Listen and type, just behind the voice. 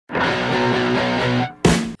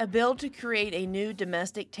A bill to create a new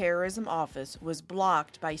domestic terrorism office was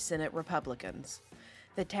blocked by Senate Republicans.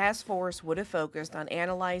 The task force would have focused on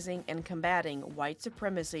analyzing and combating white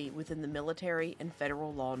supremacy within the military and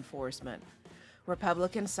federal law enforcement.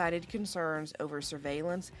 Republicans cited concerns over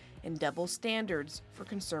surveillance and double standards for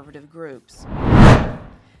conservative groups.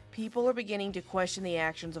 People are beginning to question the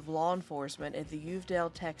actions of law enforcement at the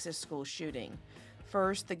Uvalde, Texas school shooting.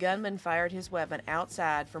 First, the gunman fired his weapon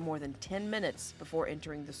outside for more than 10 minutes before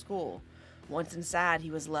entering the school. Once inside, he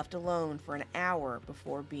was left alone for an hour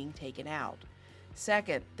before being taken out.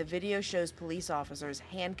 Second, the video shows police officers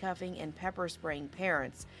handcuffing and pepper spraying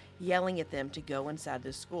parents, yelling at them to go inside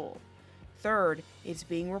the school. Third, it's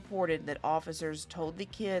being reported that officers told the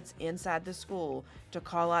kids inside the school to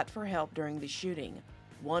call out for help during the shooting.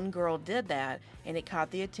 One girl did that, and it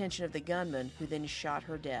caught the attention of the gunman, who then shot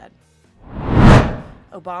her dead.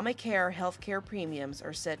 Obamacare health care premiums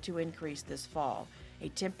are set to increase this fall. A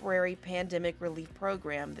temporary pandemic relief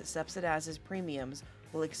program that subsidizes premiums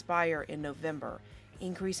will expire in November,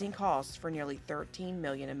 increasing costs for nearly 13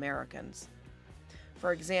 million Americans.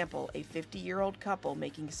 For example, a 50-year-old couple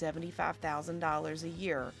making $75,000 a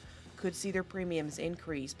year could see their premiums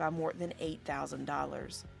increase by more than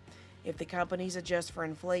 $8,000. If the companies adjust for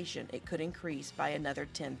inflation, it could increase by another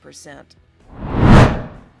 10%.